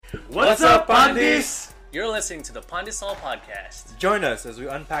What's up, Pandis? You're listening to the Pandesal Podcast. Join us as we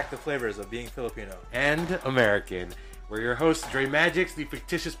unpack the flavors of being Filipino and American. We're your hosts, Dre Magix, the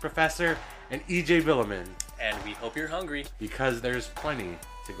fictitious professor, and EJ Villaman. And we hope you're hungry. Because there's plenty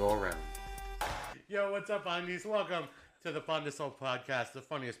to go around. Yo, what's up, Andis? Welcome to the Pandesal Podcast, the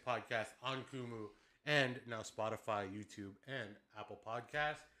funniest podcast on Kumu, and now Spotify, YouTube, and Apple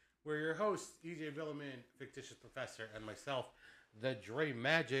Podcasts. We're your hosts, EJ Villaman, fictitious professor, and myself, the Dre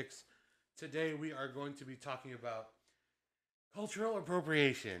Magix. Today we are going to be talking about cultural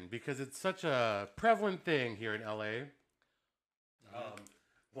appropriation because it's such a prevalent thing here in LA.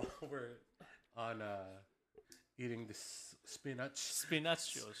 While we're on eating this spitacios.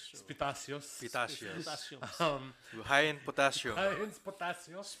 high in potassium.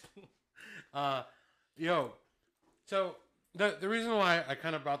 So the reason why I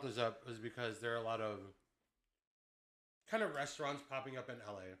kind of brought this up is because there are a lot of kind of restaurants popping up in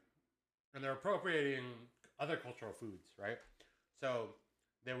LA, and they're appropriating other cultural foods, right? So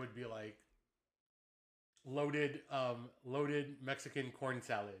there would be like loaded Mexican corn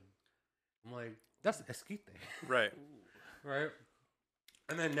salad. I'm like, that's esquite, Right. right?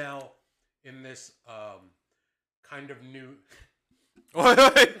 And then now in this kind of new,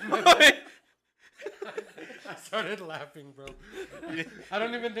 Wait. I started laughing, bro. I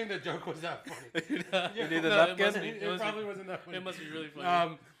don't even think the joke was that funny. You need a napkin? It probably wasn't that funny. It must be really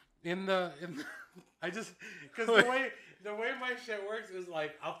funny. I just because the way my shit works is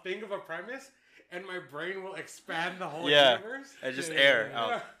like I'll think of a premise and my brain will expand the whole universe. And just air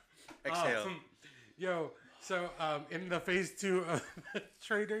out. Exhale. So in the phase 2 of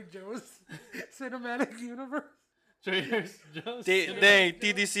Trader Joe's cinematic universe. Trader Joe's. Dang,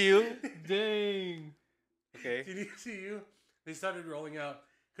 TDCU. Dang. Okay. TDCU, they started rolling out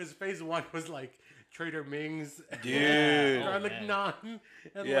because phase 1 was like Trader Ming's, Dude. garlic naan,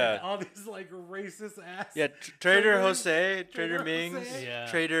 and Yeah. like all these like racist ass. Yeah, Trader Jose, Trader Ming's, Jose. Yeah.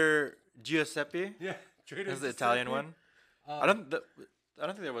 Trader Giuseppe. Yeah, Trader. That's the Giuseppe. Italian one. I don't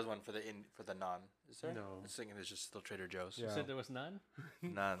think there was one for the naan. Is there? No. I was thinking there's just still Trader Joe's. Yeah. You said there was none?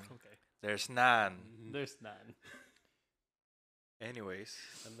 Naan. Okay. There's naan. There's none. Anyways.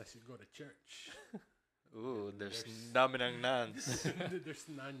 Unless you go to church. Ooh, there's dami ng naans. There's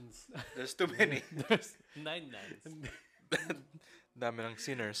nuns. There's too many. There's 9 nines. Dami ng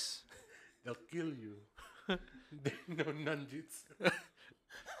sinners. They'll kill you. They know nunjutsu.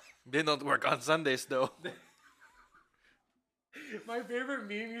 They don't work on Sundays though. My favorite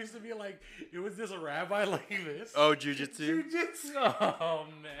meme used to be like, it was this rabbi like this. Oh, jujitsu. Jujitsu. Oh,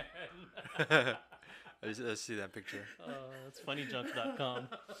 man. I see that picture. That's funnyjunk.com.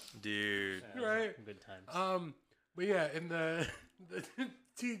 Dude. Right. Good times. But yeah, in the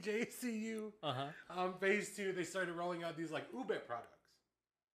TJCU phase 2, they started rolling out these like ube products,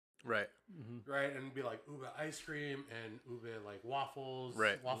 Right. right? And it'd be like ube ice cream and ube like waffles,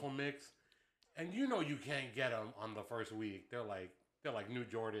 Right. waffle mix. And you know you can't get them on the first week. They're like new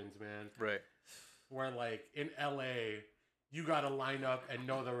Jordans, man. Right. Where like in LA, you gotta line up and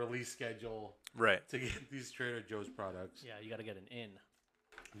know the release schedule Right. to get these Trader Joe's products. Yeah, you got to get an in.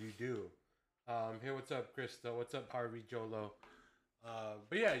 You do. Hey, what's up, Krista? What's up, Harvey Jolo?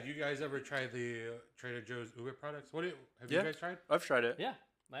 But yeah, you guys ever tried the Trader Joe's Uber products? Have you guys tried? I've tried it. Yeah.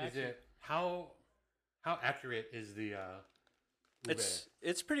 How accurate is the Ube?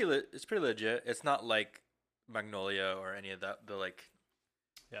 It's pretty legit. It's not like Magnolia or any of the like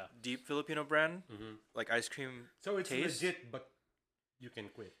deep Filipino brand like ice cream. So it's taste. legit, but you can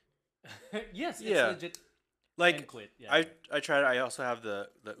quit. Yes, it's Yeah. legit. Like And quit. Yeah. I tried. I also have the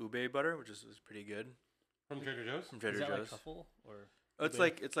ube butter, which is pretty good From Trader Joe's? from Trader Is that Joe's. like truffle or? Oh, it's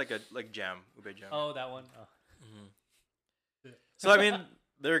like a jam, ube jam. Oh, that one. Oh. So I mean,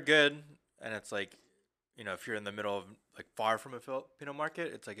 they're good, and it's like, you know, if you're in the middle of like far from a Filipino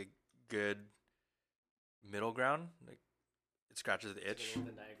market, it's like a good middle ground. Like it scratches the itch.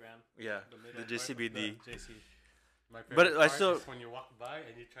 The diagram. Yeah, the JCBD. JC. My favorite But I part still- is when you walk by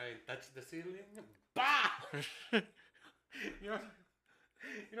and you try and touch the ceiling, bah! you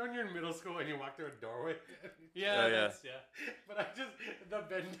know when you're in middle school and you walk through a doorway? Yeah, Oh, yeah. But I just, the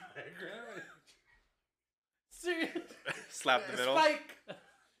Venn diagram. Serious? Slap the middle. Spike!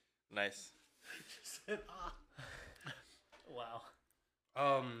 Nice. Said, ah. Wow.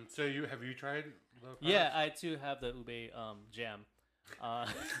 So have you tried the products? Yeah, I too have the ube jam.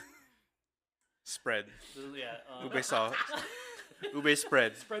 Spread. Yeah. Ube sauce. Ube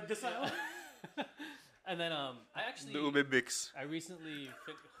spread. Spread this out. And then I actually The ube bix. I recently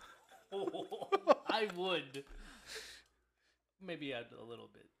I would maybe add a little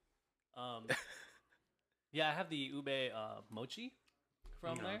bit. Yeah, I have the ube mochi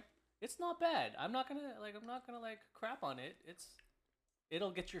from there. It's not bad. I'm not gonna crap on it.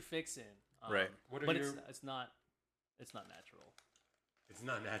 It'll get your fix in. Right. But it's not natural. It's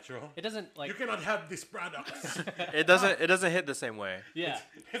not natural. It doesn't like You cannot have these products. It doesn't hit the same way. Yeah.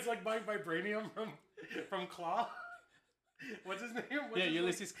 It's like buying vibranium from Claw. What's his name?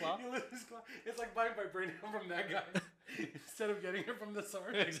 Ulysses Claw. Ulysses Claw. It's like buying vibranium from that guy instead of getting it from the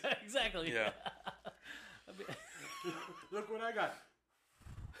source. Exactly. Yeah. Look what I got.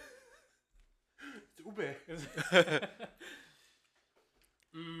 It's ube.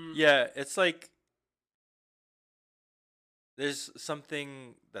 Yeah, it's like there's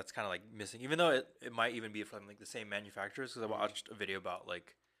something that's kind of like missing, even though it might even be from like the same manufacturers. Because I watched a video about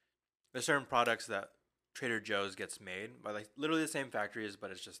like there's certain products that Trader Joe's gets made by like literally the same factories,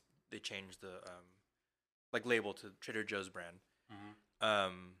 but it's just they change the like label to Trader Joe's brand.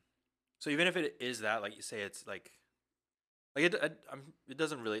 So even if it is that, like you say, it's like it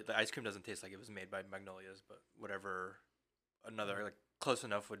doesn't really, the ice cream doesn't taste like it was made by Magnolia's, but whatever another like close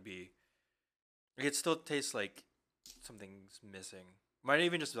enough would be. Like, it still tastes like something's missing. Might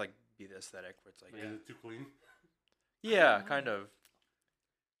even just like be the aesthetic where it's like Is it too clean? yeah, kind of.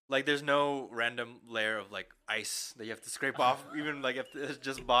 Like there's no random layer of like ice that you have to scrape off, even like if it's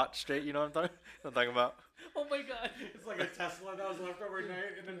just bought straight. You know what I'm talking about? Oh my god! It's like a Tesla that was left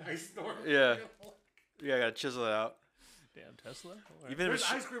overnight in an ice storm. Yeah, yeah, I gotta chisel it out. Damn Tesla. Even if There's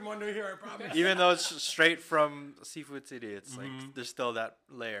it's, ice cream under here, I promise. even though it's straight from Seafood City, it's like there's still that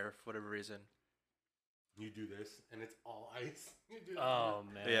layer for whatever reason. You do this, and it's all ice. You do Oh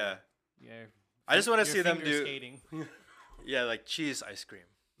man. Yeah, Yeah. I just want to Your see them finger do skating. yeah, like cheese ice cream,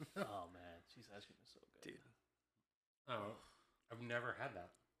 Oh man, cheese ice cream is so good. dude. Oh, I've never had that.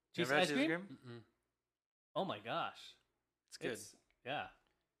 Cheese Never had ice cream? Mm-mm. Oh my gosh. It's good. Yeah.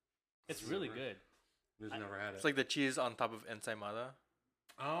 It's really good. Just never had it. It's like the cheese on top of ensaimada.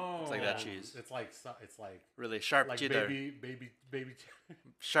 oh, it's like that cheese. It's like Really sharp like cheddar. baby.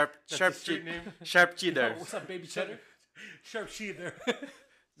 Sharp That's sharp the street cheddar. name. Sharp cheddar. What's up, baby cheddar? Sharp cheddar.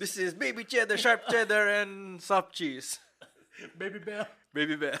 This is baby cheddar, sharp cheddar, and soft cheese. Baby Bell.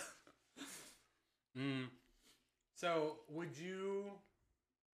 Baby Bell. So, what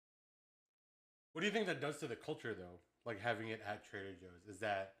do you think that does to the culture, though? Like having it at Trader Joe's, is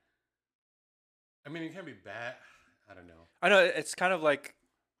that? I mean, it can be bad. I don't know. I know it's kind of like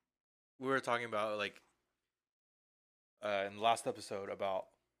we were talking about like in the last episode about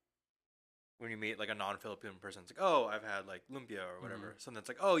when you meet like a non-Filipino person. It's like, oh, I've had like lumpia or whatever. So then it's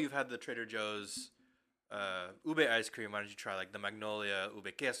like, oh, you've had the Trader Joe's ube ice cream. Why don't you try like the Magnolia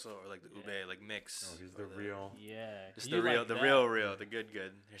ube queso or like the ube like mix? Oh, he's the real. Yeah. Just You the real, like the that. real, the good.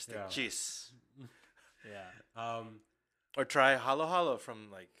 Here's the Yeah. cheese. Yeah. Or try halo halo from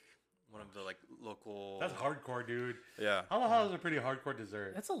like one of the like local. That's hardcore, dude. Yeah. Halo Halo is a pretty hardcore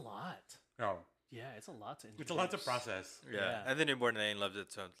dessert. That's a lot. Oh, Yeah, it's a lot to it's a lot to introduce. process. Yeah. Yeah. Anthony Bourdain loves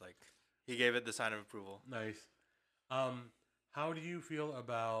it, so it's like he gave it the sign of approval. Nice. How do you feel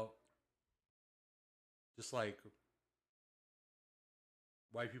about just like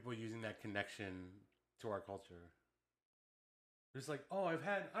white people using that connection to our culture? It's like, oh, I've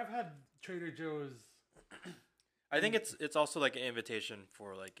had Trader Joe's I think it's also like an invitation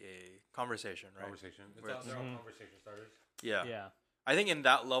for like a conversation, right? conversation. It's Where all, it's- they're all conversation starters. Yeah. Yeah. I think in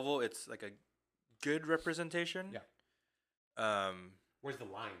that level, it's like a good representation. Yeah. Where's the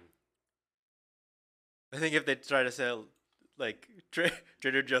line? I think if they try to sell like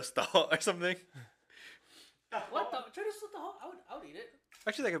Trader Joe's style or something, What the? Trader Joe's the whole? I would eat it.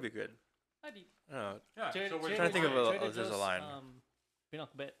 actually that could be good. I'd eat. I don't know. Yeah. Trader- so we're Trader- trying to think of a- Trader there's a Joe's, line.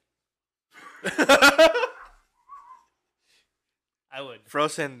 Pinakbet. I would.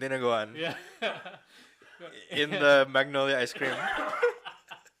 Frozen dinuguan Yeah. in the Magnolia ice cream,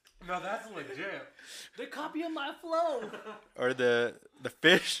 No, that's legit. They're copying my flow. or the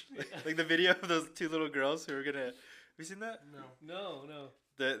fish, like the video of those two little girls who are gonna. Have you seen that? No. No.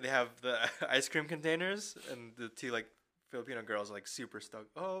 They have the ice cream containers, and the two like Filipino girls are like super stoked.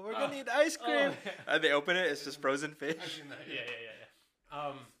 Oh, we're gonna eat ice cream, Oh. and they open it. It's just frozen fish. I've seen that.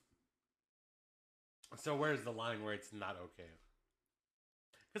 Yeah. So where's the line where it's not okay?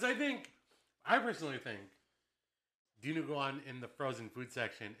 Because I personally think dinuguan in the frozen food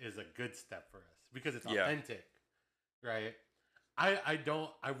section is a good step for us because it's Yeah. authentic, right?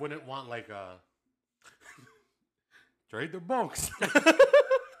 I wouldn't want like a trade the bunks.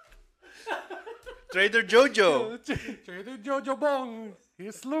 Trader Jojo. Trade the Jojo Bong.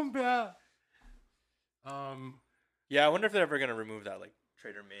 Here's lumpia. Yeah, I wonder if they're ever gonna remove that, like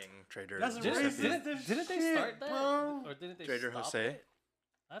Trader Ming, Trader. That's Giuseppe. racist. Didn't they Shit, start that? bro. Or didn't they Trader stop Jose? it?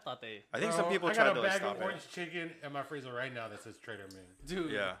 I thought they. I think Bro, some people I tried got to a like bag stop of orange it. chicken in my freezer right now that says Trader Ming.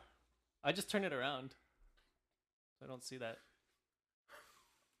 Dude. Yeah, I just turn it around. So I don't see that.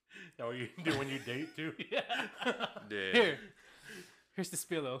 Is that what you do when you date too? Yeah. Yeah. Here's the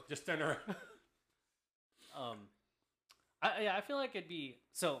pillow. Just turn around. I feel like it'd be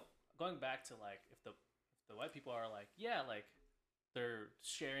so going back to like if the white people are like like they're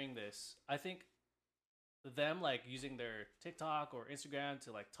sharing this. I think them like using their TikTok or Instagram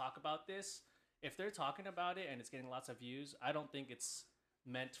to like talk about this. If they're talking about it and it's getting lots of views, I don't think it's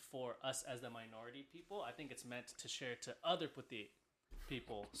meant for us as the minority people. I think it's meant to share to other puti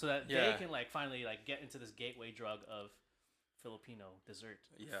people so that they can like finally like get into this gateway drug of Filipino dessert,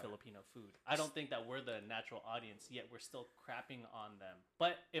 Filipino food. I don't think that we're the natural audience yet. We're still crapping on them.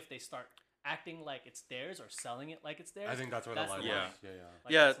 But if they start acting like it's theirs or selling it like it's theirs, I think that's where the line is. Yeah.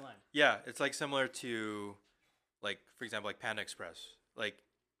 Like, Yeah, that's the line. yeah. It's like similar to, like, for example, like Panda Express. Like,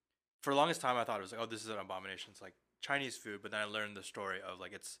 for the longest time, I thought it was like, oh, this is an abomination. It's like Chinese food. But then I learned the story of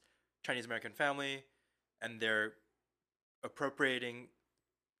like it's Chinese American family, and they're appropriating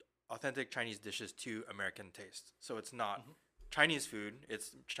authentic Chinese dishes to American taste. So it's not Chinese food;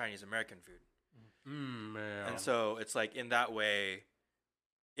 it's Chinese American food. Man. And so it's like in that way,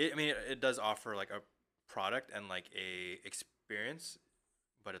 it does offer like a product and like a experience,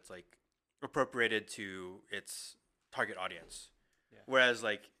 but it's like appropriated to its target audience. Yeah. Whereas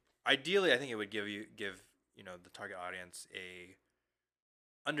like ideally, I think it would give the target audience a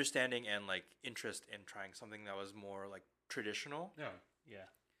understanding and like interest in trying something that was more like traditional. Yeah. Yeah.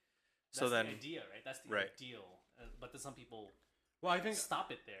 So That's then the idea, right? That's the right. ideal. But then some people Well, I think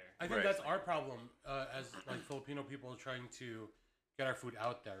stop it there. I think Right. that's our problem as like Filipino people trying to get our food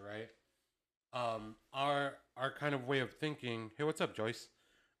out there, right? Our kind of way of thinking. Hey, what's up, Joyce?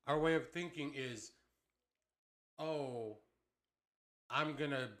 Our way of thinking is, oh, I'm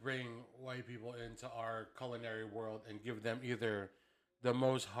gonna bring white people into our culinary world and give them either the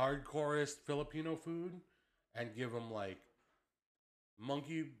most hardcorest Filipino food and give them like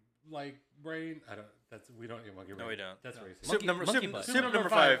monkey like brain. We don't eat monkey brain. No, we don't. That's No. racist. soup number monkey butt. soup number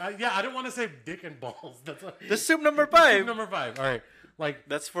 5. Yeah, I didn't want to say dick and balls. That's what, The soup number Soup 5. number 5. All right, like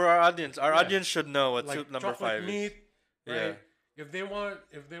That's for our audience. Our Yeah. audience should know what like soup number chocolate 5 meat, is. right? Yeah. If they want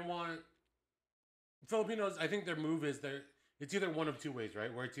Filipinos, I think their move is it's either one of two ways,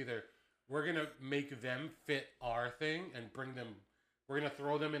 right? Where it's either we're gonna make them fit our thing and we're gonna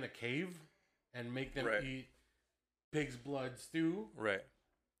throw them in a cave and make them Right. eat pig's blood stew, Right.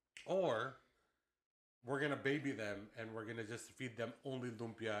 or we're gonna baby them and we're gonna just feed them only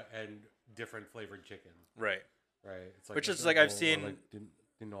lumpia and different flavored chicken, Right. right? It's Which is adobo like I've or seen- like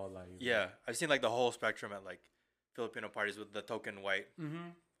tinola even. Yeah, I've seen like the whole spectrum at like Filipino parties with the token white Mm-hmm.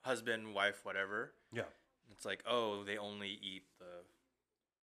 husband, wife, whatever. Yeah. It's like, oh, they only eat the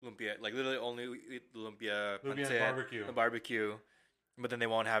lumpia, like literally only eat the lumpia, Lumpia and pancit, barbecue. the barbecue, but then they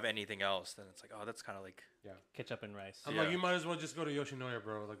won't have anything else. Then it's like, oh, that's kind of like, Ketchup and rice. I'm Yeah. like, you might as well just go to Yoshinoya,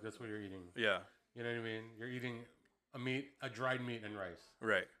 bro. Like that's what you're eating. yeah, You know what I mean? You're eating a dried meat and rice,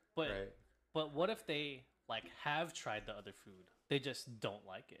 right. But right? but what if they like have tried the other food? They just don't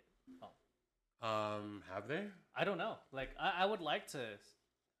like it. Oh, Have they? I don't know. Like I would like to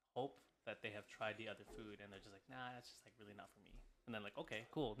hope that they have tried the other food and they're just like, nah, that's just like really not for me. And then like, okay,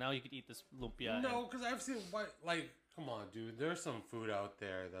 cool. Now you could eat this lumpia. No, because I've seen come on, dude. There's some food out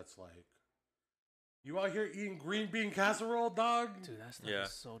there that's like, you out here eating green bean casserole, dog. Dude, that stuff Yeah.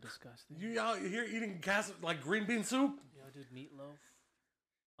 is so disgusting. You out here eating like green bean soup? Yo, dude, meatloaf.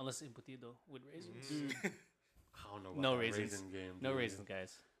 Unless embutido with raisins. Dude, I don't know. About No that raisins. Raisin game, No dude. raisins,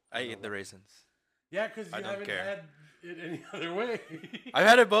 guys. I eat the raisins. Yeah, because you I don't haven't care. had it any other way. I've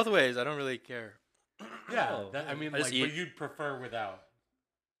had it both ways. I don't really care. Yeah, Oh, I mean, I just like, but eat- you'd prefer without.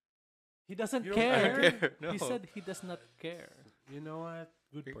 He doesn't You don't care. care? No. He said he does not care. You know what?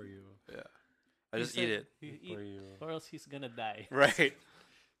 Good for you. Yeah, I He just said eat it. he Good eat, for you. or else he's gonna die. Right.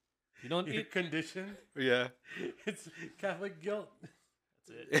 You don't You're eat. conditioned. Yeah. It's Catholic guilt. That's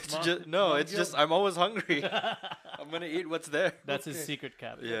it. It's Mom- just no. mom It's just guilt. I'm always hungry. I'm gonna eat what's there. That's his Okay. secret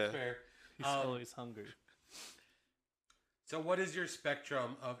cabinet. Yeah. Fair. He's always hungry. So, what is your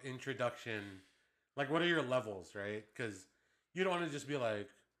spectrum of introduction? Like, what are your levels, right? Because you don't want to just be like,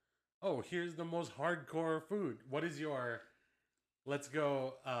 oh, here's the most hardcore food. What is your, let's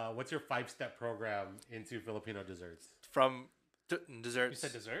go, what's your 5-step program into Filipino desserts? From You desserts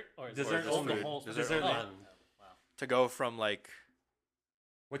said dessert or is Dessert it just only. the whole Dessert Dessert only. lang. Wow. to go from like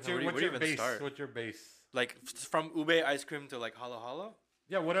What's No, your, where what's do your you even base? start? What's your base? like from ube ice cream to like halo halo.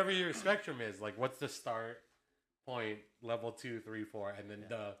 Yeah, whatever your spectrum is. Like, what's the start point, level 2, 3, 4, and then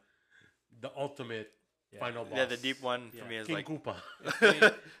the ultimate Yeah. final boss. Yeah, the deep one for Yeah. me is King like Koopa.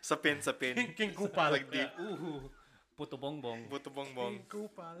 sapin sapin. King Koopa. Like deep. Ooh, Puto bongbong. Puto bongbong.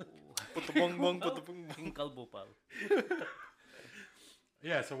 Kupal. Puto bongbong. Puto bongbong. Kalbupal.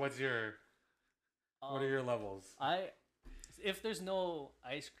 Yeah. So what are your levels? If there's no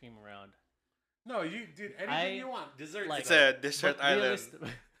ice cream around, No, you did anything you want. Dessert. like- It's a desert but island.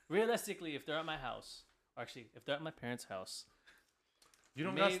 realistically, if they're at my house, or actually, if they're at my parents' house, You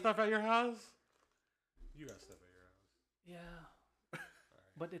don't got maybe- stuff at your house? You got stuff at your house. yeah,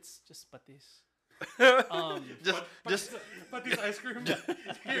 but it's just patis. But this ice cream.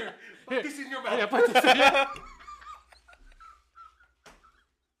 Here. Put this in your mouth. Yeah, patis.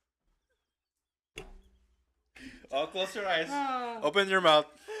 Oh, close your eyes. Ah. Open your mouth.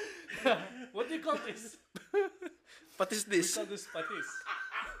 What do you call this? What is We this? call this patis.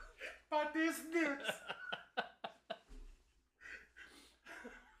 But this.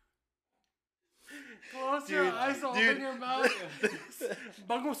 Close your Dude, eyes, open dude. your mouth.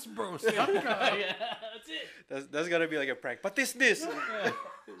 Bangus bros. Yeah, that's it. That's gotta be like a prank. What is this?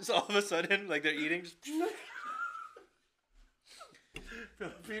 So all of a sudden, like they're eating. Just,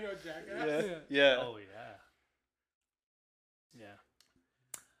 Filipino jackass. yeah. Oh yeah.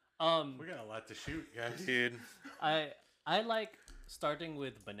 Yeah. We got a lot to shoot, guys. Dude. I like starting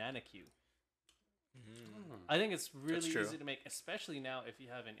with banana Q. I think it's really true. easy to make, especially now if you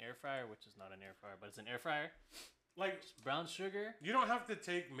have an air fryer, which is not an air fryer, but it's an air fryer. Like, Brown sugar. you don't have to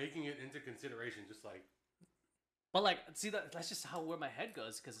take making it into consideration. Just like, But like, see that's just where my head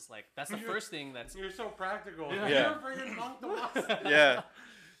goes, because it's like that's the first thing that's you're so practical. Yeah. Yeah. You're friggin' monk the boss. Yeah.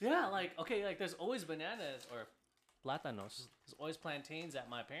 yeah, like okay, like there's always bananas or platanos. There's always plantains at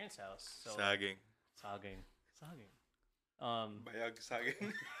my parents' house. So Saging. saging. Bayag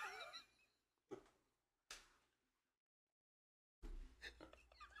saging.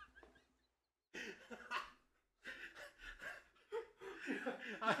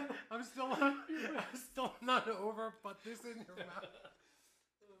 I'm still not over. Put this in your mouth.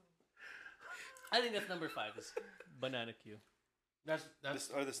 I think that's number 5 is banana Q. That's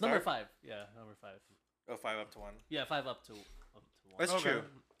Or the Number start? 5, yeah, number 5. Oh, 5 up to 1. Yeah, 5 up to 1. That's okay. true.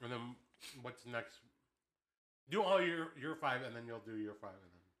 And then what's next? Do all your 5, and then you'll do your 5,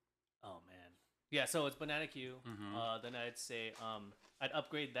 and then. Oh man. Yeah, so it's banana Q. Mhm. Then I'd say I'd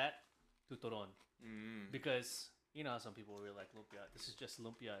upgrade that to toron Mm. because you know how some people really like lumpia. This is just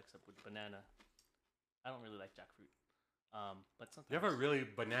lumpia except with banana. I don't really like jackfruit. But sometimes You have a really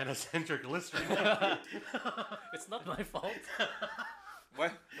banana-centric list right now. it's not my fault.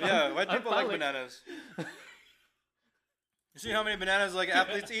 Why? Yeah, why do I'm people like fine with- bananas? You see how many bananas like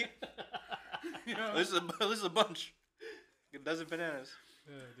athletes eat? Yeah. This is a bunch. A dozen bananas.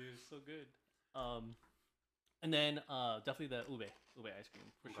 Yeah, dude, it's so good. And then definitely the ube ice cream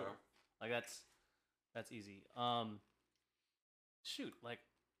for Okay. sure. Like that's easy. Shoot, like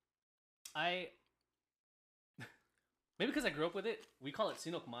I maybe because I grew up with it, we call it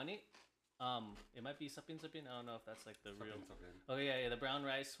sinokmani. It might be sapin sapin. I don't know if that's like the real. Oh yeah, the brown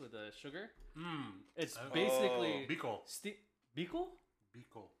rice with the sugar. It's basically Bicol. bicol.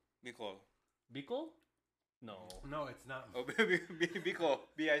 Bicol. Bicol. Bicol? No. No, it's not. Oh, Bicol.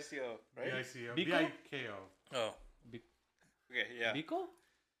 B-I-C-O, right? B-I-C-O. Bicol? B-I-K-O. Oh. Bi- Okay, yeah. Bicol?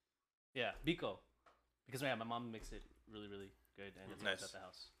 Yeah, Bicol. Because yeah, my mom makes it really, really good, and it's always Nice. at the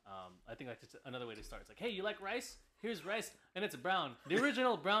house. I think like just another way to start. It's like, hey, you like rice? Here's rice, and it's brown, the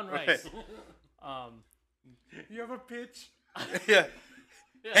original brown rice. You have a pitch? Yeah.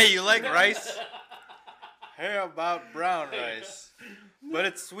 Hey, you like rice? How about brown rice? But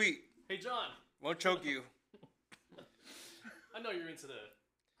it's sweet. Hey, John, Won't choke you. I know you're into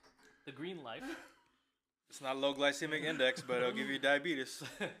the green life, It's not low glycemic index, but it'll give you diabetes.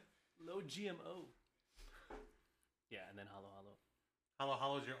 low GMO. Yeah, and then halo halo. Halo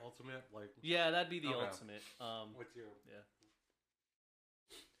Halo's your ultimate, like, Yeah, that'd be the Okay. ultimate. what's your... Yeah.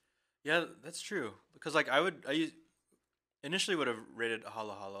 Yeah, that's true. Because like initially would have rated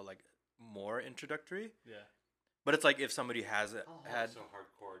Halo Halo like more introductory, Yeah. but it's like if somebody hasn't Halo had Halo's so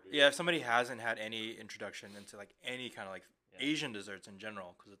hardcore, dude. yeah, if somebody hasn't had any introduction into like any kind of like Yeah. Asian desserts in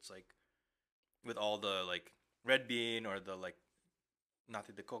general, because it's like with all the like red bean or the like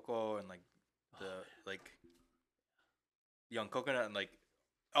nati de coco and like the like young coconut and like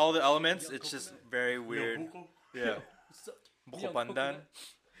all the elements, Young it's just coconut. very Little weird. buko. Yeah. So, Buko young pandan. coconut.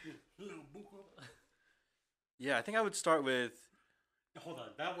 Little buko. Yeah, I think I would start with Hold on,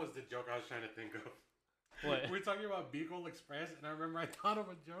 that was the joke I was trying to think of. What? We're talking about Bicol Express, and I remember I thought of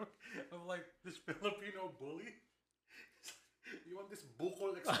a joke of like this Filipino bully. You want this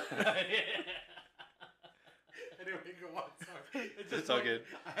Bicol Express? Anyway, go on. Sorry. It's all good.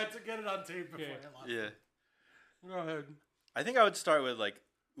 I had to get it on tape before Okay. I lost yeah. it. Go ahead. I think I would start with like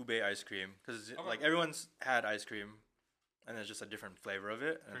ube ice cream because Okay. like everyone's had ice cream and it's just a different flavor of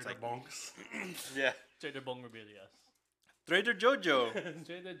it. And it's Trader like Bonks. yeah, Trader Bong Rebellious. Trader Jojo,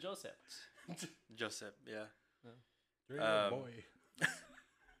 Trader Joseph. Joseph, yeah, Trader Boy.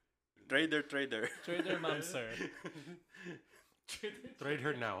 Trader, Trader Mamser. Trade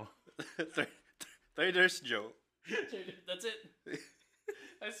her now. Trader's Joe. That's it.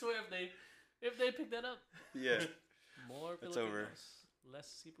 I swear if they pick that up, Yeah, more It's Filipinos, over. less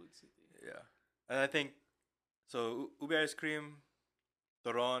Seafood City. yeah, and I think so. Ube ice cream,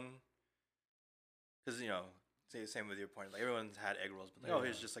 Toron, because same with your point. Like everyone's had egg rolls, but Yeah.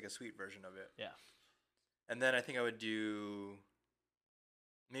 here's just like a sweet version of it. Yeah. And then I think I would do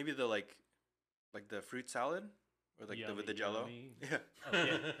maybe the like the fruit salad or like with the jello. Yummy. Yeah.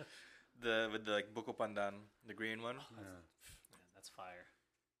 Okay. With the like buko pandan, the green one. Yeah. Man, that's fire.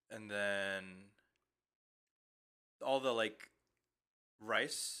 And then all the like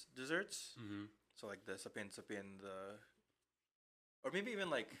rice desserts. Mm-hmm. So like the sapin, or maybe even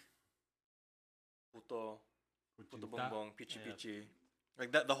like puto bongbong, pichi Yeah. pichi.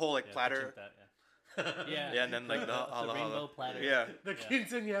 Like that, the whole like Yeah, platter. that, yeah. Yeah, and then like the halo rainbow halo. platter. Yeah. The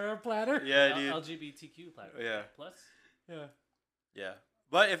quinceañera platter. Yeah, dude. LGBTQ platter. Yeah. Plus. Yeah. Yeah.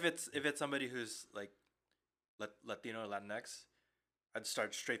 But if it's somebody who's like Latino or Latinx, I'd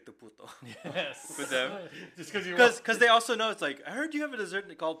start straight to puto Yes. with them. Just because you Because they also know it's like, I heard you have a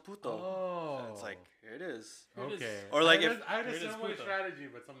dessert called puto. Oh. And it's like, here it is. Here it is. Okay. Or like I had a Here it is similar puto. strategy,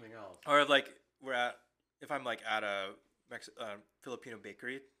 but something else. Or like if I'm like at a Filipino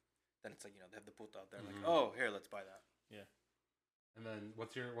bakery, then it's like, they have the puto out there. I'm like, oh, here, let's buy that. Yeah. And then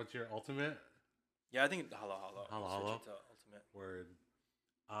what's your ultimate Yeah, I think halo halo. Halo Switch halo? it to ultimate. word?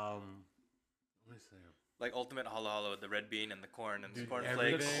 Let me see. Like ultimate halo halo with the red bean and the corn and the Dude, corn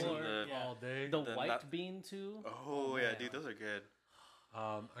every flakes. day, and corn, the, yeah. all day. The The white nut- bean too. Oh, yeah, man. dude, those are good.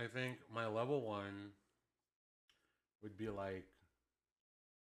 I think my level 1 would be like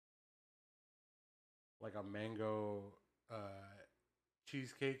a mango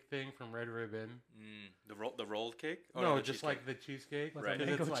cheesecake thing from Red Ribbon. The rolled cake? Oh, no, the just cheesecake. like the cheesecake. Like Right. a Because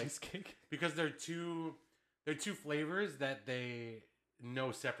mango it's like cheesecake. because they're two flavors that they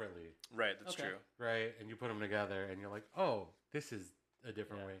know separately, Right, that's Okay. true. right? And you put them together, and you're like, oh, this is a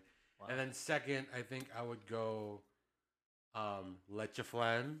different Yeah. way. Wow. And then second, I think I would go leche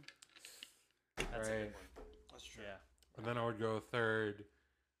flan, That's a right? good one. That's true. Yeah. And then I would go third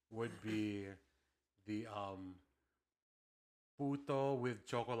would be the puto with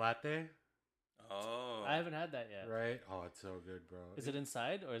chocolate, Oh. I haven't had that yet. right? Oh, it's so good, bro. Is it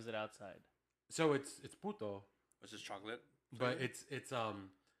inside or is it outside? So it's puto, Which is chocolate? but flavored?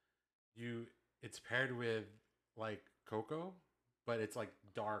 it's paired with like cocoa, but it's like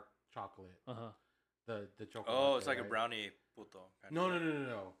dark chocolate. Uh huh. The chocolate. Oh, it's like a right? brownie puto. kind No, of.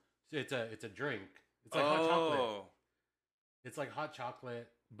 no. So it's a drink. It's like hot chocolate. Oh. It's like hot chocolate,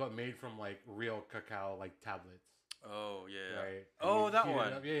 but made from like real cacao, like tablets. Oh, yeah. Right. Oh, you that heat it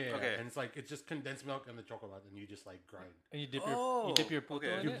one. up. Yeah. Okay. And it's like it's just condensed milk and the chocolate, and you just like grind. And you dip Oh, your puto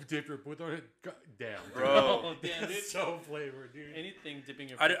okay. in You it. dip your puto in it. Damn, Bro. Oh, damn, dude. it's so flavored, dude. Anything dipping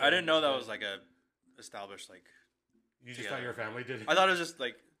your. I puto didn't in know is that good. was like a established like. You just Yeah. thought your family did it. I thought it was just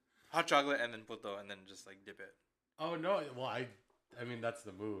like hot chocolate and then puto and then just like dip it. Oh no! Well, I mean that's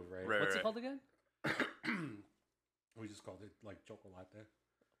the move, right? Right. What's it called again? We just called it like chocolate.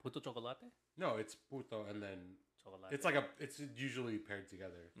 Puto chocolate. No, it's puto, and then Chocolate. it's usually paired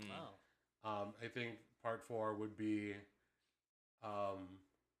together. Mm. Wow. I think part 4 would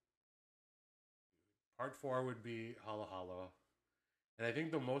be, halo halo, and I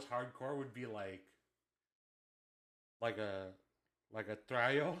think the most hardcore would be like a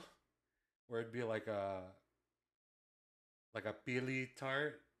trio, where it'd be like a pili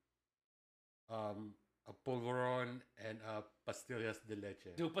tart, a polvoron, and a pastillas de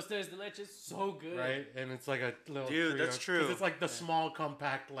leche. Dude, pastéis de leche is so good. Right, and it's like a little Dude, trio, that's 'cause true. It's like the small,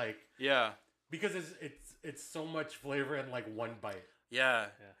 compact, like Yeah. because it's so much flavor in like one bite. Yeah.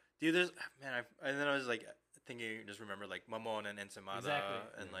 Yeah. Dude, there's and then I was like thinking, just remember like mamon and ensaimada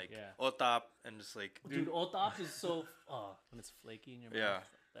Exactly. and like Yeah. otap and just like Dude, otap is so when it's flaky in your Yeah.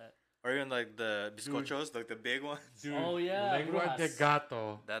 mouth. That. or even like the bizcochos, like the big ones. Dude, Oh, yeah, lengua de brujas.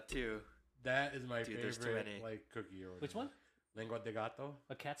 gato. That too. That is my Dude, there's too favorite many. like cookie or whatever. Which one? Lengua de gato.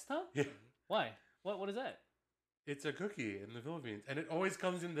 A cat's tongue? Yeah, Why? What is that? it's a cookie in the Philippines, and it always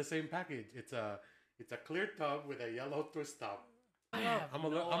comes in the same package. It's a clear tub with a yellow twist top. I have I'm a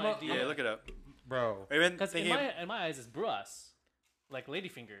no li- I'm a- idea. Yeah, look it up. Bro, Or even Because in thinking. in my eyes, it's bruas, like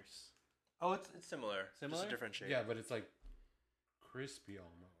ladyfingers. Oh, it's similar. Just Similar? a different shape. yeah, but it's like crispy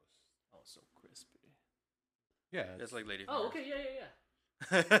almost. Oh, so crispy. Yeah, It's like lady. Oh, okay, yeah.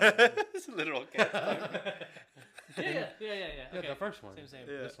 It's a literal cat. Yeah, okay. The first one. Same.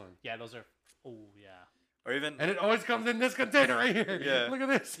 Yeah. This one. Yeah, those are. Oh yeah. Or even And it always comes in this container right here. Yeah. Look at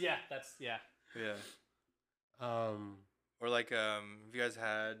this. Yeah, that's yeah. yeah. Um. Or like have you guys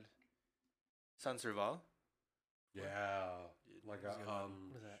had San Serval? Yeah. Like a What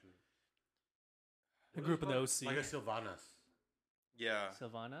is that? shoot. The What group is in the it? OC. Like a Sylvanas. Yeah.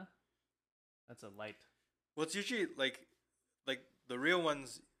 Silvana. That's a light. Well, it's usually like the real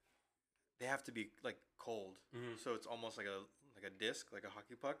ones. They have to be like cold, so it's almost like a disc, like a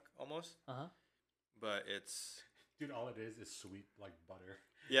hockey puck almost. But it's Dude, all it is sweet like butter.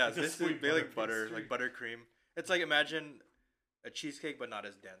 yeah, It's a this is sweet like butter butter, pastry. like buttercream. It's like imagine a cheesecake, but not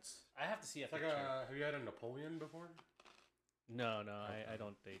as dense. I have to see a It's like picture. have you had a Napoleon before? No, I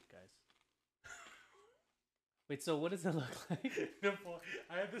don't date guys. Wait, so what does it look like?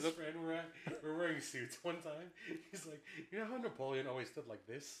 I had this friend we're wearing suits one time. He's like, you know how Napoleon always stood like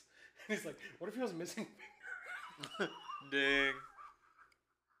this? And he's like, what if he was missing finger? Dang.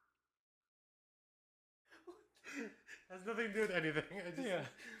 Has nothing to do with anything. I just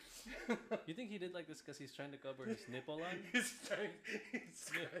You think he did like this because he's trying to cover his nipple line? he's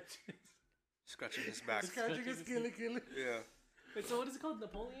Scratching his back. scratching his killy. Yeah. Wait, so what is it called?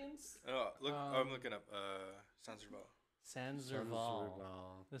 Napoleon's? Oh, look, I'm looking up San Serval. Sanzerval.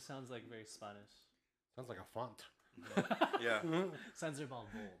 This sounds like very Spanish. Sounds like a font. Yeah. Sanzerval bold.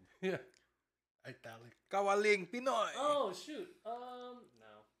 Yeah. Italic. Kawaling Pinoy. Oh shoot. No.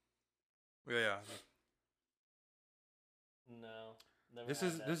 Yeah. No. Never This had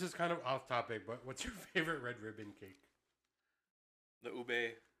is that. this is kind of off topic, but what's your favorite red ribbon cake? The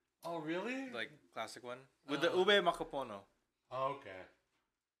ube, Oh really? like classic one with the ube macapono. Oh, okay.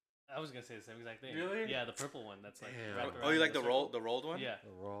 I was gonna say the same exact thing. Really? Yeah, the purple one. That's like. Damn. wrapped Oh, around you like the circle. rolled one? Yeah.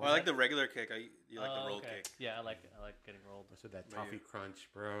 The roll. Oh, I like the regular cake. You like the rolled okay. cake. Yeah, I like getting rolled. What's with that Right toffee crunch,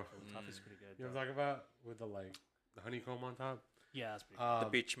 bro? Toffee's pretty good. You know what I'm talking about? With the the honeycomb on top. Yeah, that's pretty The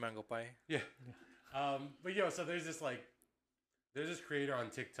peach mango pie. Yeah. But so there's this creator on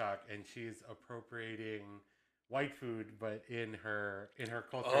TikTok, and she's appropriating white food, but in her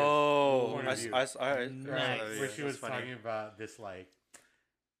culture. Oh, point of view. Nice. Where she was That's funny. talking about this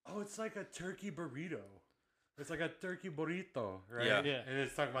it's like a turkey burrito. It's like a turkey burrito, right? Yeah. Yeah. And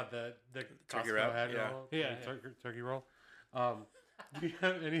it's talking about the Turkey Costco wrap, head yeah. roll, Yeah, turkey roll. Do you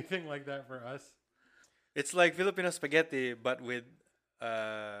have anything like that for us? It's like Filipino spaghetti, but with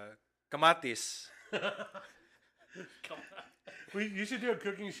kamatis. You should do a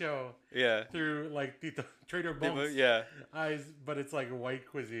cooking show Yeah. through Tito Trader Bones Yeah. eyes, but it's like a white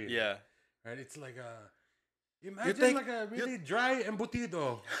cuisine. Yeah. Right? It's like imagine like a really dry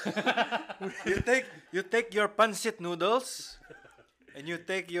embutido. You take your pancit noodles and you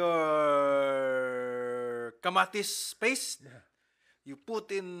take your kamatis paste. You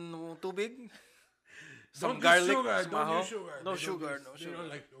put in tubig. Some Don't garlic. use sugar. some Don't ajo. use sugar. No They don't sugar. use- No They sugar. don't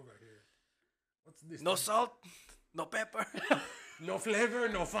like sugar here. What's this? No salt. No pepper. No flavor,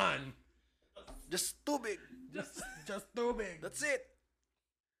 no fun. Just tubig. Just too big. That's it.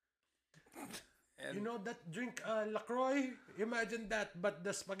 And You know that drink LaCroix? Imagine that, but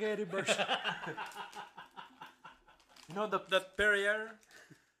the spaghetti version. you know that Perrier.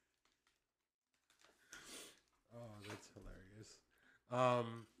 Oh, that's hilarious.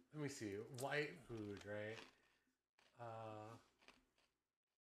 Let me see. White food, right?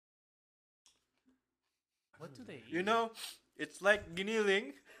 What do they eat? You know, it's like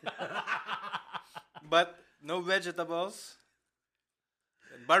giniling, but no vegetables.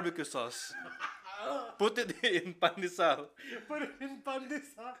 And barbecue sauce. Put it in pandesal. Put it in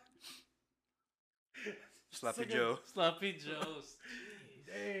pandesal. Sloppy Second- Joe. Sloppy Joes.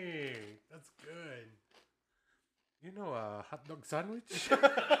 Dang, that's good. You know a hot dog sandwich?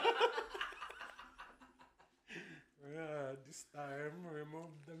 This time,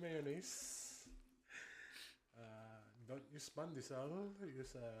 remove the mayonnaise. Don't use pandesal.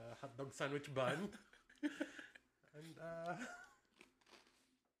 Use a hot dog sandwich bun. And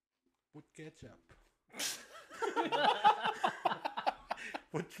put ketchup.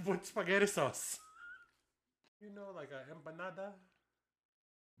 put spaghetti sauce. You know, like a empanada,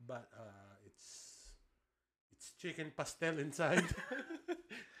 but it's chicken pastel inside,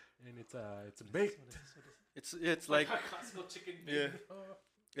 and it's baked. It's like Costco chicken. yeah. Uh,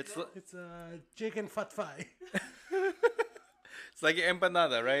 It's it's a chicken fat fry. it's like an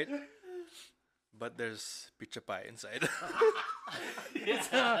empanada, right? But there's pizza pie inside. It's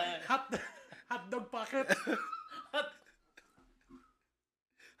a hot dog pocket.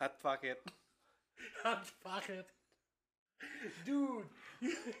 Hot pocket. Hot pocket. Dude,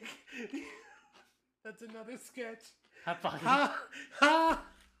 that's another sketch. Hot pocket. Hot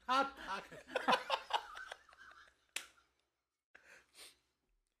pocket.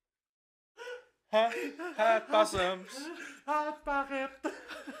 Hot possums. Hot pocket.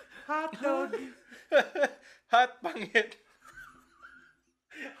 Hot dog. Hot pangit.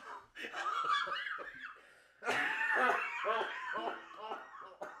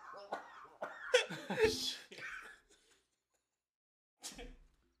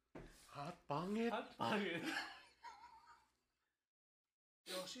 Hot pangit. Hot pangit.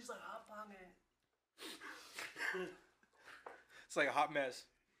 Yo, she's like hot pangit. It's like a hot mess.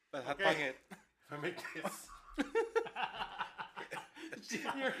 But hot Okay. pangit. If I make this.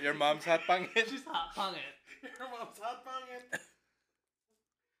 Your mom's hot pangit. She's hot pangit. Your mom's hot pangit.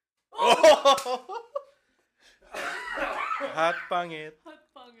 Oh! Hot pangit. Hot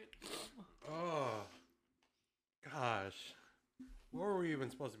pangit. Oh. Gosh. What were we even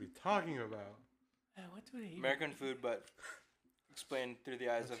supposed to be talking about? Hey, what do they eat? American food, but explained through the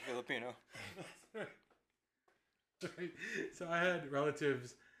eyes of Filipino. So I had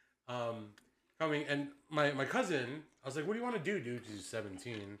relatives coming, and my cousin, I was like, what do you want to do, dude? She's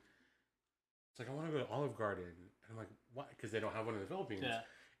 17. It's like, I want to go to Olive Garden. And I'm like, what? Because they don't have one in the Philippines. Yeah.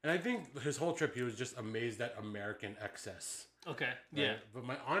 And I think his whole trip, he was just amazed at American excess. Okay. right? Yeah. But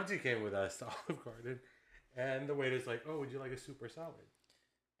my auntie came with us to Olive Garden, and the waiter's like, oh, would you like a soup or salad?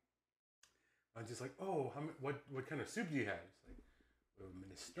 I'm just like, oh, what kind of soup do you have? It's like, we have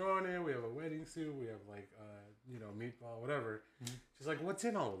minestrone, we have a wedding soup, we have like, meatball, whatever. Mm-hmm. She's like, what's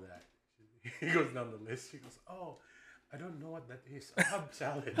in all of that? He goes down the list. She goes, oh, I don't know what that is. I'll have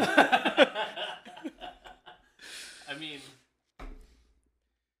salad. I mean,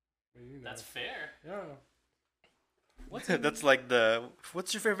 that's fair. Yeah. What's in That's like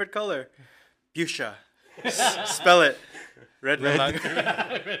what's your favorite color? Fuchsia. Spell it. Red. Lang.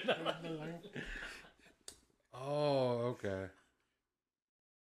 Oh, okay.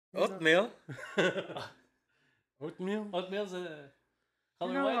 Oatmeal. Oatmeal? Oatmeal's a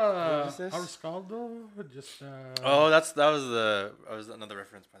color You know, white? What is this? Arroz caldo? Just, Oh, that was another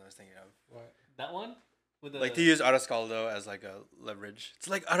reference point I was thinking of. what? That one? With the Like to use arroz caldo as like a leverage. It's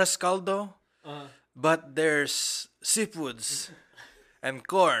like arroz caldo, but there's seafoods and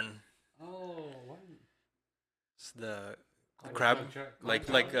corn. Oh, what? It's the Like crab, concha- like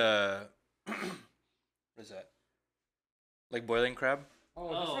concha? what is that? Like boiling crab Oh,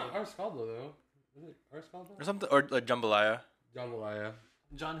 that's not arroz caldo, though. Is it arroz caldo? or something, or like jambalaya. Jambalaya.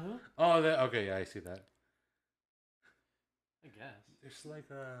 John who? Oh, okay, yeah, I see that. I guess. There's like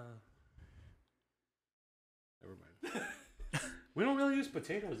never mind. We don't really use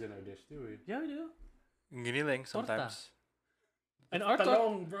potatoes in our dish, do we? Yeah, we do. Giniling sometimes. And our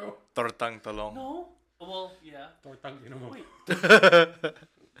Talong, bro. Tortang talong. No. Well, yeah. Tortang, you know. Wait.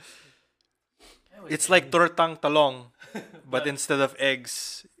 It's like tortang talong, but instead of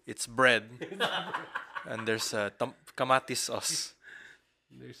eggs, it's bread. And there's kamatis sauce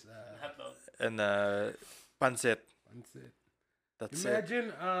There's and pancit. pancit. That's it.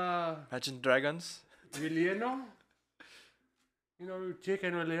 Imagine Imagine dragons. relleno. You know,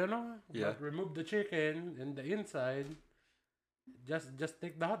 chicken relleno. Yeah. But remove the chicken and the inside. Just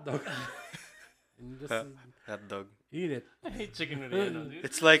take the hot dog and just Hot dog. eat it. I hate chicken relleno, dude.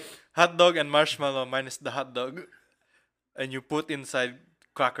 It's like hot dog and marshmallow minus the hot dog, and you put inside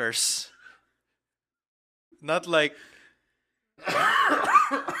crackers. Not like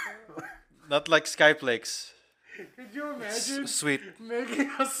Skyflakes. Could you imagine Sweet. making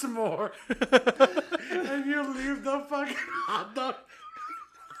a s'more and you leave the fucking hot dog?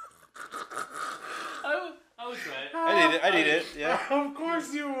 I would try it. I need it. Yeah. Of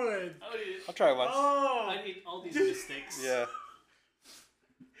course you would. I would eat it. I'll try it once. Oh, I'd eat all these mistakes. Yeah.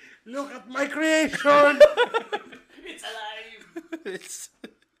 look at my creation. It's alive. It's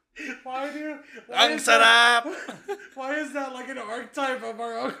Why do you? ang sarap. Why is that like an archetype of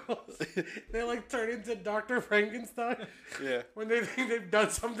our uncles? They like turn into Dr. Frankenstein Yeah, when they think they've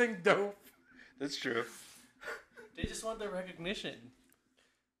done something dope. that's true. They just want the recognition.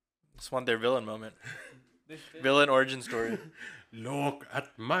 Just want their villain moment. They- Villain origin story. Look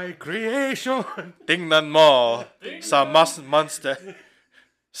at my creation. Tingnan mo sa monster.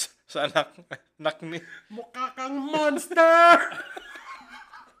 Sa anak ni. Mukha kang monster.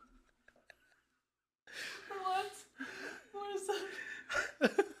 What? What is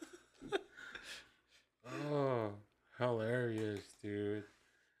that? Oh, hilarious, dude.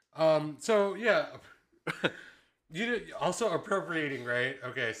 So yeah, also appropriating, right?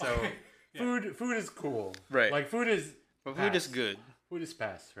 Okay, so food is cool, Right. Like food is But food is pass. good. Food is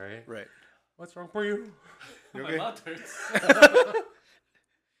pass, right? Right. What's wrong for you? You My okay? mouth hurts.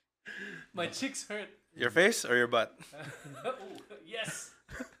 My cheeks hurt. Your face or your butt? Oh, yes.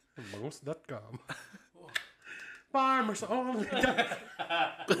 Bangus.com. farm or something.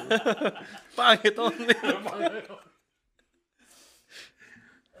 Pangit only.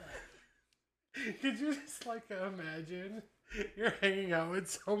 Could you just like imagine you're hanging out with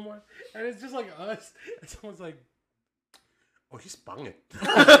someone and it's just like us and someone's like, oh, he's banging.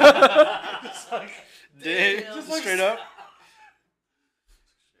 Just like, Damn, just like straight up.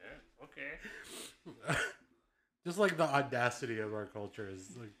 Okay. Just like the audacity of our culture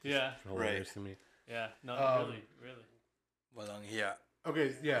is like hilarious to me. Yeah. No, really. Walang hiya.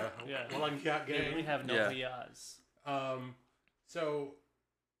 Okay, yeah. Yeah. Walang hiya They gang. really have no Yeah. hiyas. So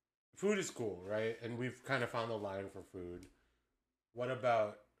food is cool, right? And we've kind of found the line for food. What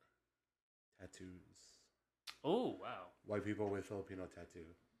about tattoos? Oh wow. White people with Filipino tattoo.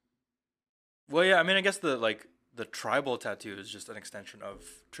 Well, yeah. I mean, I guess the tribal tattoo is just an extension of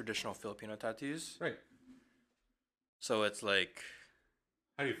traditional Filipino tattoos. Right. So it's like,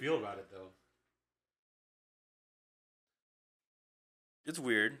 How do you feel about it though? it's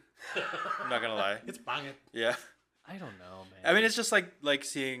weird. I'm not gonna lie. It's banging. Yeah. I don't know, man. I mean, it's just like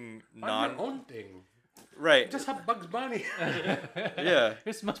seeing Find your own thing. right. Just have Bugs Bunny. Yeah.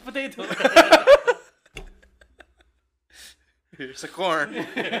 Here's mashed potato. Here's a corn.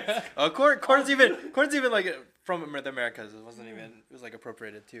 Oh, corn's even like from the Americas. It wasn't even. It was like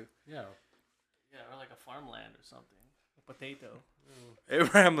appropriated too. Yeah. Yeah, or like a farmland or something. A potato.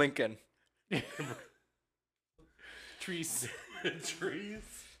 Abraham Lincoln. Trees. Trees.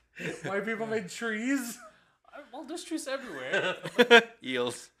 White people made trees. Well, there's trees everywhere.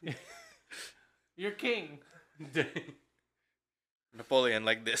 Eels. You're king. Napoleon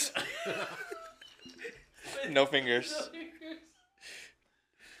like this. No fingers.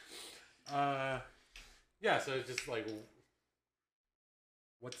 Yeah, so it's just like,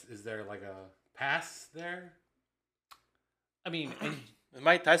 is there like a pass there? I mean, and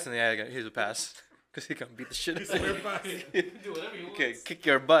Mike Tyson, yeah, he's a pass because he can beat the shit out of you. do whatever you want. Okay, kick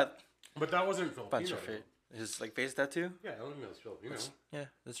your butt. But that wasn't Filipino. Punch your face. His like face tattoo. Yeah, I don't think it was Filipino. Yeah,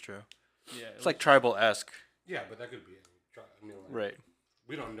 that's true. Yeah, It's like tribal-esque. Yeah, but that could be any tribe. I mean, like, Right.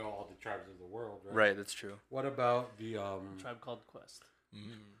 We don't know all the tribes of the world, right? Right, that's true. What about the tribe called Quest.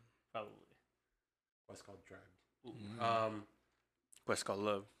 Probably. what's called tribe? Ooh. Quest called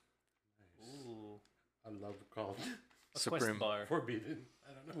love. Nice. Ooh. A love called A Supreme. Quest bar. forbidden.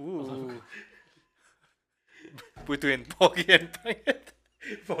 I don't know. Ooh. Between Pogi and Pangit.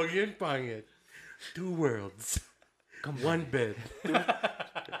 Foggy and Pangit. Two worlds. One bed.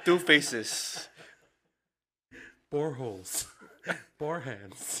 Two faces. Four holes. Four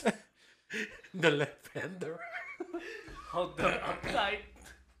hands. The left hand, the right. Hold them up tight.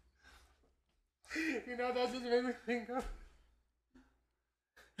 You know, that just made me think of.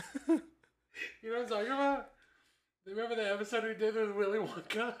 You know what I'm talking about? Remember the episode we did with Willy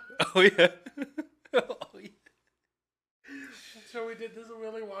Wonka? Oh yeah. Oh yeah. So we did this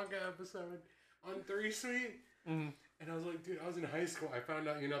Willy Wonka episode on 3 Suite. Mm-hmm. And I was like, dude, I was in high school. I found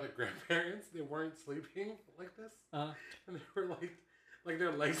out, the grandparents, they weren't sleeping like this. Uh-huh. And they were like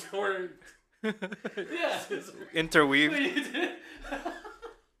their legs weren't. Yeah. Interweave. You did?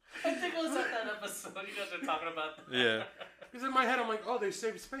 I think it was at that episode you guys were talking about. Yeah. Because in my head, I'm like, oh, they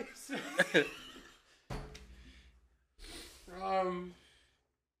saved space. Oh,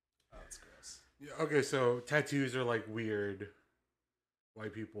 that's gross. Yeah, okay, so tattoos are like weird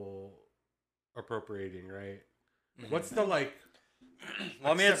white people appropriating, right? What's the like?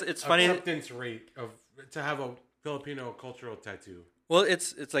 Well, I mean, it's funny. Acceptance rate to have a Filipino cultural tattoo. Well,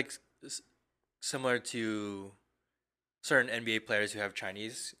 it's like similar to certain NBA players who have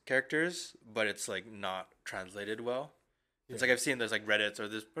Chinese characters, but it's like not translated well. Yeah. It's like I've seen there's like Reddits or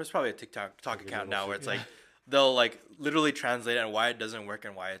there's probably a TikTok account now where it's yeah. like they'll like literally translate it and why it doesn't work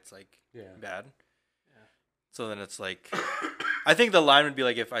and why it's like bad. Yeah. So then it's like, I think the line would be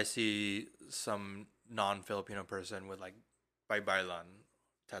like if I see some non-Filipino person with like "Bye Bailan"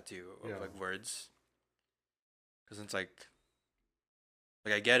 tattoo of like words, because it's like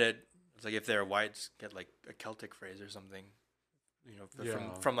I get it. It's like if they're white, just get like a Celtic phrase or something,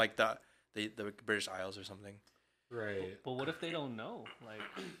 from like the British Isles or something. Right. But what if they don't know, like,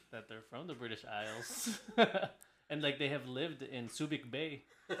 that they're from the British Isles, and like they have lived in Subic Bay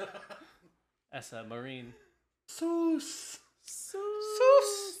as a Marine? Sus.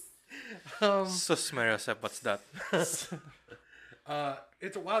 Sus Maria Sep, what's that?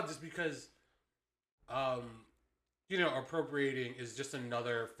 It's wild just because, appropriating is just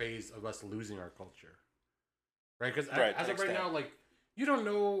another phase of us losing our culture, right? Because as of right now, like, you don't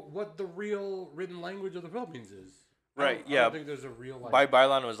know what the real written language of the Philippines is. Right. I don't think there's a real like. Bye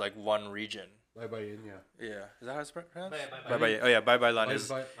Bailan was like one region. Bye Bye yeah. Yeah. Is that how it's pronounced? Bye Bye. Oh yeah, Bye Bailan Bye is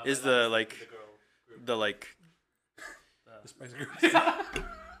Bye- is the like The girl group. the like The Spice Girls.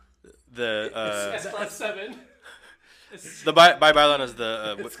 The S Club 7. the Bailon is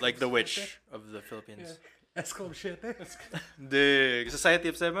the like the witch of the Philippines. Yeah. S Club shit. The Society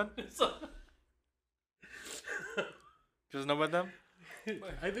of Seven. So, Just know about them?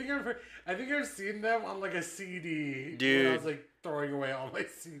 I think I've seen them on like a CD. Dude. When I was like throwing away all my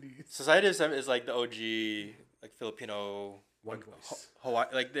CDs. Society of Seven is like the OG like Filipino One like, Voice. Hawaii,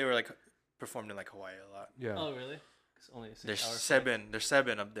 like they were like performed in like Hawaii a lot. Yeah. oh really? It's only a 6 There's hour seven. There's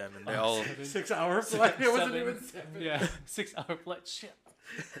seven of them, and they all 6 hour flight. It wasn't 7. even 7. Yeah, 6 hour flight. Shit.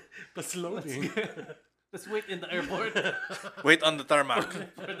 But slow-ing. Let's wait in the airport wait on the tarmac.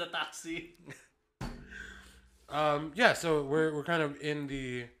 for the taxi. Yeah, so we're kind of in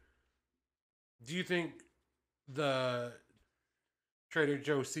the. Do you think the Trader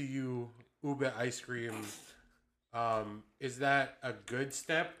Joe CU Ube ice cream is that a good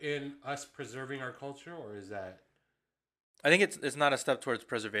step in us preserving our culture, or is that? I think it's not a step towards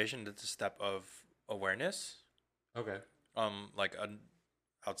preservation. It's a step of awareness. Okay. Like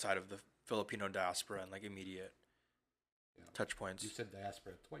outside of the Filipino diaspora and like immediate touch points. You said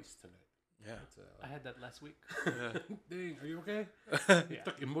diaspora twice tonight. Yeah. I had that last week. Dang, are you okay? Yeah.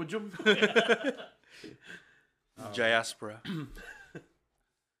 Took Imodium? Diaspora.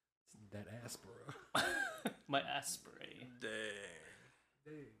 That aspera. My aspirate.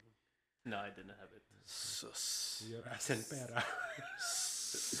 Dang. No, I didn't have it. Sus. Your ass and pera.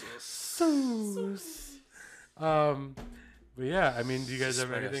 Sus. But yeah, I mean, do you guys have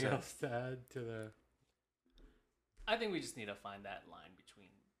Like I anything said. else to add to the I think we just need to find that line between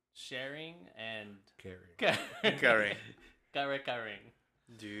sharing and caring? Caring. caring.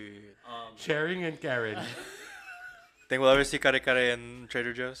 Dude. Sharing and caring. Think we'll ever see kare kare in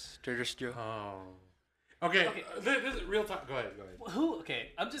Trader Joe's? Trader Joe? Oh. Okay, Okay. This is real talk. Go ahead. Who?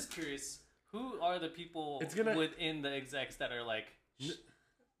 Okay, I'm just curious. Who are the people It's gonna- within the execs that are like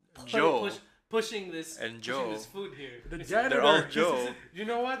Joe. pushing this And pushing Joe. this food here? The janitor. They're all this Joe. is- you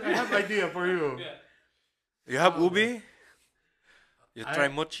know what? I have an idea for you. Yeah. You have ubi? You try I-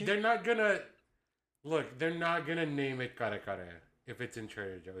 mochi? They're not gonna look. They're not gonna name it kare kare if it's in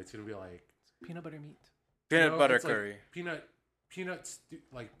Trader Joe. It's gonna be like Peanut butter meat. Peanut no, butter it's like curry. peanut stew,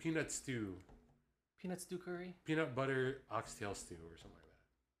 like peanut stew, Peanut stew curry. peanut butter oxtail stew or something like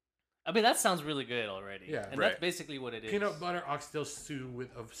that. I mean, that sounds really good already. Yeah. and Right. that's basically what it is. Peanut butter oxtail stew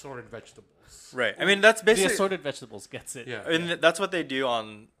with assorted vegetables. Right. I mean, that's The basically. assorted vegetables gets it. Yeah. I mean, that's what they do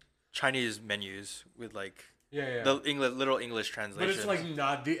on Chinese menus with like Yeah. the little English But translations. it's like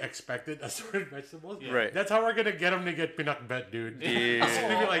not the expected assorted vegetables. Yeah. Right. That's how we're gonna get them to get pinakbet, dude. Yeah. It's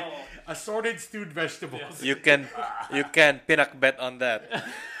gonna be like assorted stewed vegetables. You can pinakbet on that.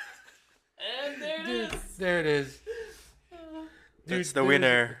 And there it Dude, is. there it is. That's the there's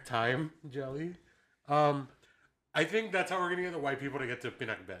winner. Time jelly. I think that's how we're gonna get the white people to get to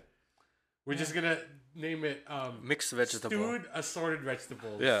pinakbet. We're just gonna name it Mixed vegetable. stewed assorted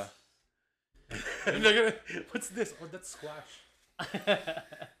vegetables. Yeah. And they're gonna. What's this? Oh, that's squash.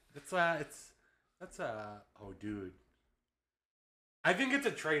 That's oh, dude. I think it's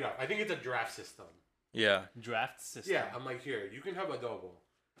a trade-off. I think it's a draft system. Yeah. Draft system. Yeah, I'm like, here, you can have adobo,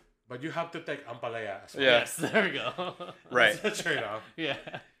 but you have to take ampalaya as well. Yeah. Yes, there we go. Right. It's a trade-off. Yeah.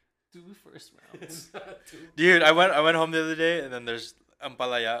 2 first rounds. Dude, I went home the other day and then there's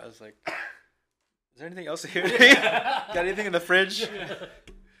ampalaya. I was like, is there anything else here? Got anything in the fridge?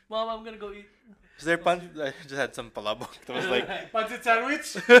 Mom, I'm gonna go eat. Is there I just had some palabok. That was like Pancit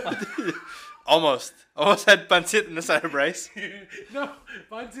sandwich? almost had pancit and a side of rice. No,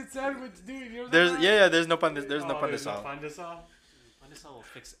 pancit sandwich, dude. You know There's that? there's no pan. There's no There's no pandesal. pandesal? Pandesal will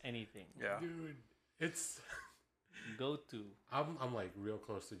fix anything. Yeah. Dude, it's. Go to. I'm like real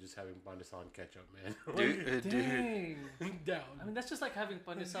close to just having pandesal and ketchup, man. Dude. Dang. Down. I mean, that's just like having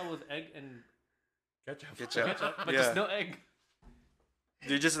pandesal with egg and Ketchup. Ketchup. but Yeah. just no egg.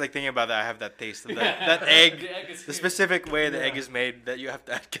 Dude, just like thinking about that, I have that taste of that egg. The egg is The here. specific way the Yeah. egg is made that you have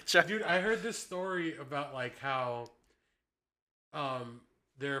to add ketchup. Dude, I heard this story about like how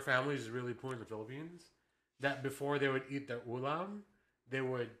there are families really poor in the Philippines that before they would eat their ulam, they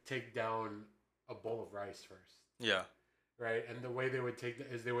would take down a bowl of rice first. Yeah. Right? And the way they would take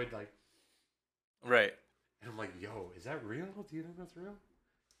that is they would like, Right. and I'm like, yo, is that real? Do you think that's real?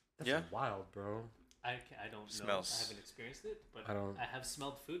 That's Yeah. wild, bro. I don't know. Smells. I haven't experienced it, but I don't- I have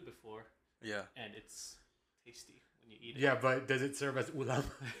smelled food before, Yeah. and it's tasty when you eat it. Yeah, but does it serve as ulam?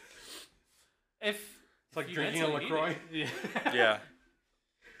 If It's like if you drinking a mentally eat LaCroix. it. Yeah. Yeah.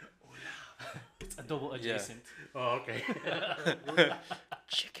 It's adobo adjacent. Oh, okay.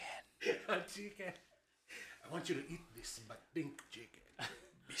 Chicken. Chicken. I want you to eat this, but think chicken.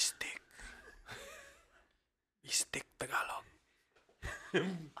 Beefsteak. Stick Tagalog.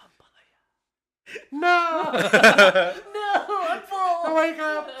 No! No, I'm full. Wake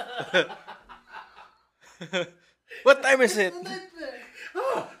up! What time is it?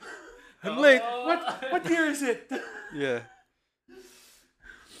 I'm late. What year is it? Yeah.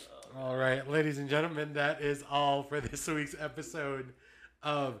 All right, ladies and gentlemen, that is all for this week's episode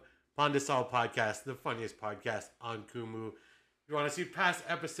of Pandesal Podcast, the funniest podcast on Kumu. If you want to see past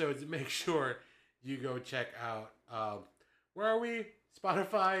episodes, make sure you go check out, where are we?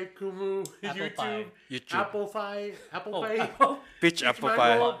 Spotify, Kumu, YouTube, Apple Pie, Peach Apple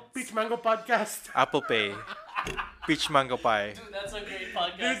Pie. Peach Mango Podcast. Apple Pay. Peach Mango Pie. Dude, that's a great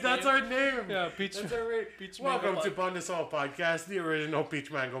podcast. Dude, that's our name. Yeah, Peach. That's our name. Peach Mango Welcome to Pandesal Podcast, the original Peach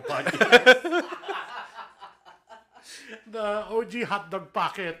Mango Podcast. The OG hot dog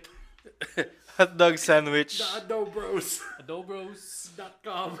pocket. Hot dog sandwich. The Adobros.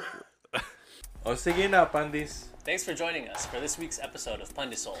 Adobros.com. O sige na, Pandis. Thanks for joining us for this week's episode of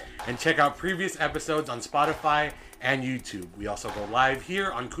Pandesal. And check out previous episodes on Spotify and YouTube. We also go live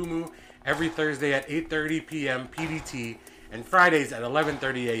here on Kumu every Thursday at 8:30 p.m. PDT and Fridays at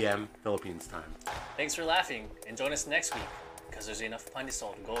 11:30 a.m. Philippines time. Thanks for laughing, and join us next week because there's enough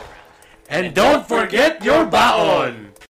Pandesal to go around. And don't forget your baon!